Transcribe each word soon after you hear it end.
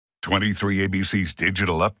23ABC's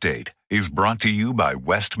Digital Update is brought to you by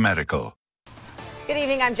West Medical. Good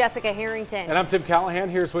evening, I'm Jessica Harrington. And I'm Tim Callahan.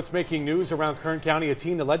 Here's what's making news around Kern County. A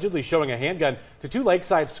teen allegedly showing a handgun to two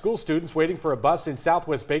Lakeside school students waiting for a bus in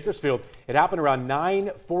southwest Bakersfield. It happened around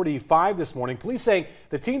 9:45 this morning. Police saying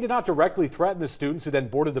the teen did not directly threaten the students, who then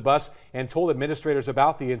boarded the bus and told administrators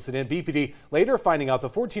about the incident. BPD later finding out the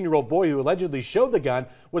 14-year-old boy who allegedly showed the gun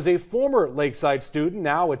was a former Lakeside student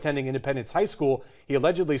now attending Independence High School. He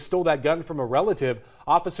allegedly stole that gun from a relative.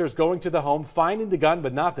 Officers going to the home, finding the gun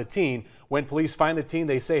but not the teen. When police find the teen,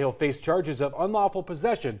 they say he'll face charges of unlawful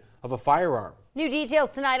possession of a firearm. New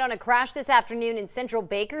details tonight on a crash this afternoon in central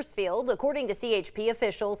Bakersfield. According to CHP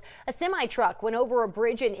officials, a semi-truck went over a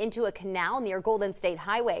bridge and into a canal near Golden State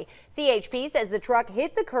Highway. CHP says the truck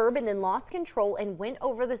hit the curb and then lost control and went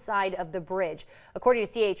over the side of the bridge. According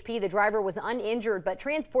to CHP, the driver was uninjured but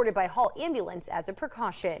transported by Hall Ambulance as a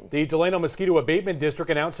precaution. The Delano Mosquito Abatement District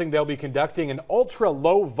announcing they'll be conducting an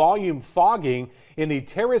ultra-low volume fogging in the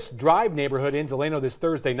Terrace Drive neighborhood in Delano this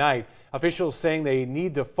Thursday night. Officials saying they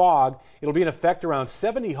need to fog. It'll be in effect around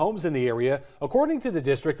 70 homes in the area. According to the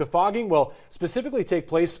district, the fogging will specifically take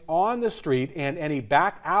place on the street and any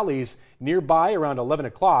back alleys nearby around 11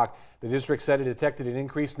 o'clock. The district said it detected an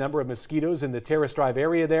increased number of mosquitoes in the Terrace Drive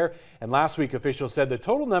area there. And last week, officials said the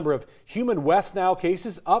total number of human West Nile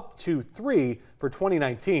cases up to 3 for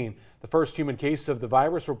 2019. The first human case of the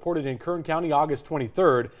virus reported in Kern County August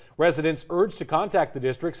 23rd. Residents urged to contact the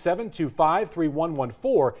district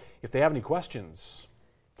 725-3114 if they have any questions.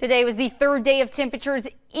 Today was the third day of temperatures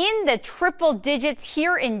in the triple digits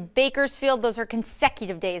here in Bakersfield. Those are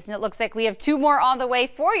consecutive days, and it looks like we have two more on the way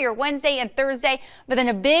for your Wednesday and Thursday, but then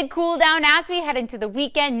a big cool down as we head into the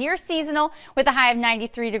weekend, near seasonal, with a high of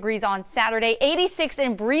 93 degrees on Saturday, 86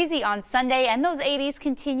 and breezy on Sunday, and those 80s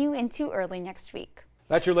continue into early next week.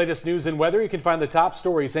 That's your latest news and weather. You can find the top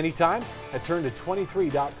stories anytime at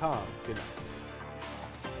turn23.com. Good night.